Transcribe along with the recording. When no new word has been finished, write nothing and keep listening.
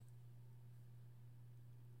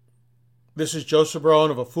This is Joseph Barone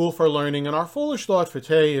of A Fool for Learning, and our foolish thought for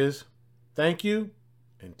today is thank you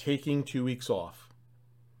and taking 2 weeks off.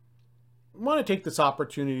 I want to take this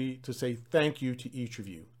opportunity to say thank you to each of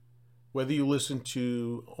you. Whether you listen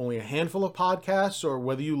to only a handful of podcasts or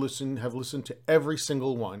whether you have listened to every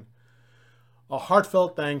single one, a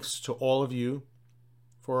heartfelt thanks to all of you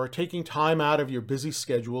for taking time out of your busy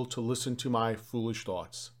schedule to listen to my foolish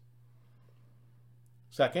thoughts.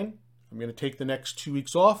 Second, I'm going to take the next 2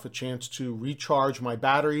 weeks off, a chance to recharge my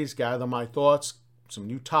batteries, gather my thoughts, some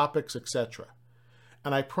new topics, etc.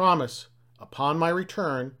 And I promise, upon my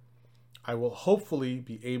return, I will hopefully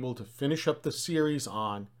be able to finish up the series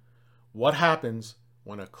on what happens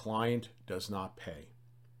when a client does not pay.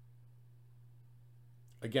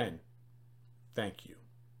 Again, thank you.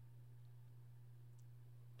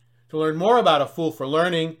 To learn more about A Fool for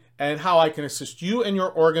Learning and how I can assist you and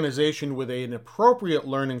your organization with an appropriate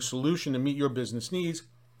learning solution to meet your business needs,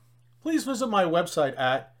 please visit my website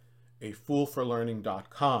at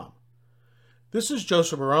afoolforlearning.com. This is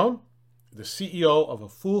Joseph Barone, the CEO of A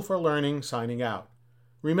Fool for Learning, signing out.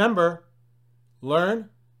 Remember, learn,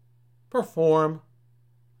 perform,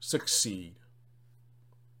 succeed.